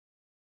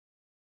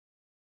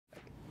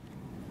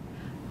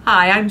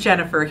Hi, I'm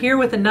Jennifer here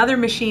with another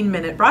Machine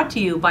Minute brought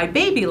to you by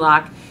Baby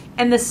Lock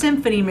and the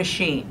Symphony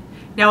machine.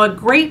 Now, a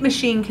great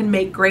machine can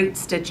make great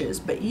stitches,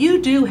 but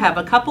you do have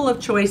a couple of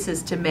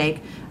choices to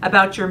make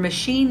about your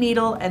machine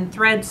needle and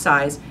thread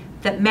size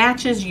that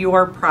matches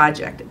your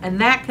project, and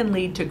that can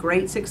lead to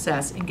great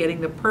success in getting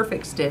the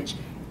perfect stitch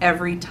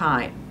every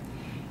time.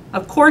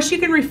 Of course, you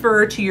can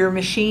refer to your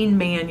machine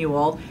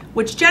manual,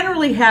 which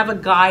generally have a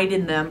guide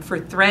in them for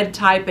thread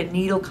type and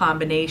needle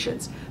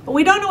combinations, but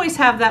we don't always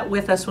have that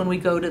with us when we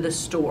go to the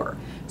store.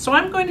 So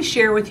I'm going to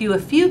share with you a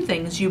few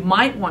things you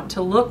might want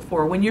to look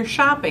for when you're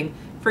shopping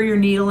for your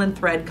needle and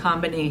thread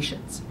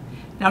combinations.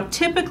 Now,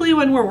 typically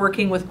when we're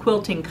working with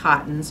quilting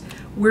cottons,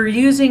 we're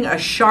using a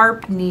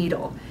sharp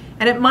needle,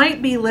 and it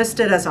might be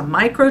listed as a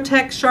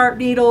Microtech sharp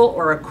needle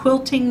or a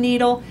quilting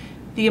needle.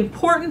 The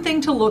important thing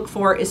to look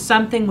for is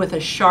something with a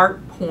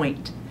sharp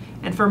point.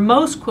 And for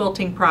most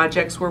quilting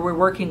projects where we're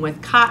working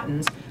with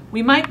cottons,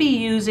 we might be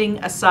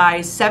using a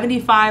size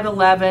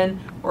 75-11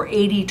 or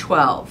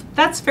 80-12.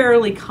 That's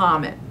fairly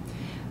common.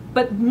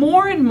 But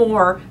more and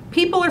more,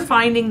 people are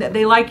finding that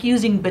they like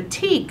using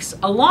batiks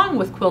along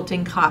with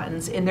quilting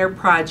cottons in their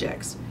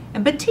projects.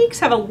 And batiks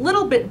have a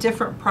little bit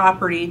different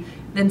property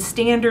than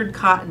standard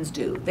cottons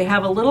do. They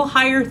have a little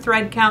higher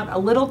thread count, a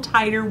little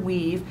tighter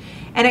weave,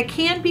 and it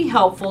can be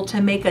helpful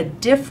to make a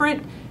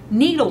different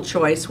needle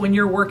choice when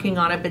you're working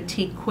on a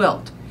batik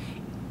quilt.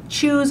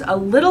 Choose a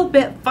little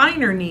bit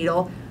finer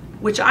needle,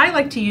 which I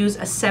like to use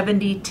a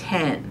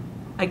 70-10.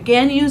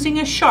 Again, using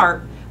a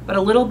sharp, but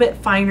a little bit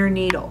finer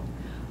needle.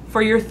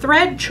 For your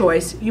thread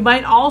choice, you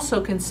might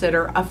also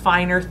consider a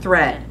finer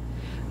thread.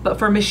 But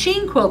for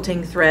machine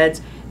quilting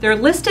threads, they're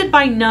listed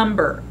by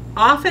number,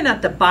 often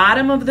at the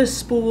bottom of the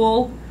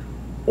spool,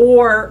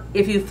 or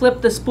if you flip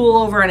the spool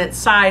over on its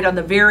side on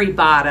the very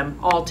bottom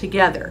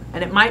altogether.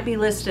 And it might be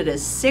listed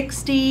as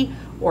 60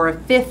 or a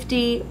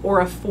 50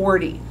 or a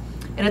 40.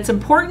 And it's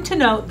important to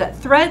note that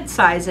thread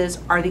sizes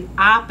are the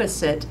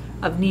opposite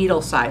of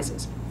needle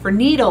sizes. For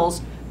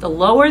needles, the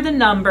lower the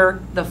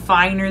number, the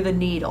finer the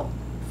needle.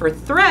 For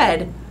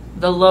thread,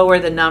 the lower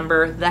the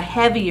number, the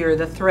heavier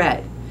the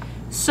thread.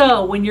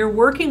 So when you're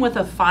working with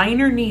a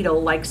finer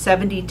needle like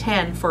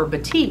 70-10 for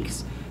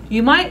batiks,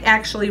 you might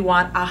actually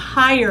want a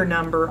higher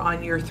number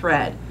on your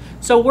thread.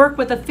 So work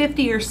with a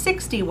 50 or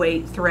 60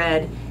 weight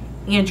thread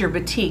and your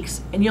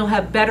batiks, and you'll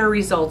have better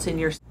results in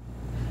your.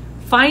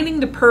 Finding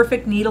the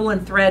perfect needle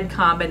and thread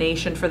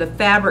combination for the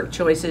fabric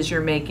choices you're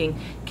making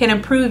can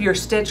improve your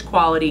stitch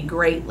quality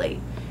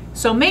greatly.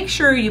 So make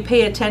sure you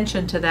pay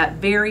attention to that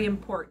very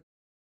important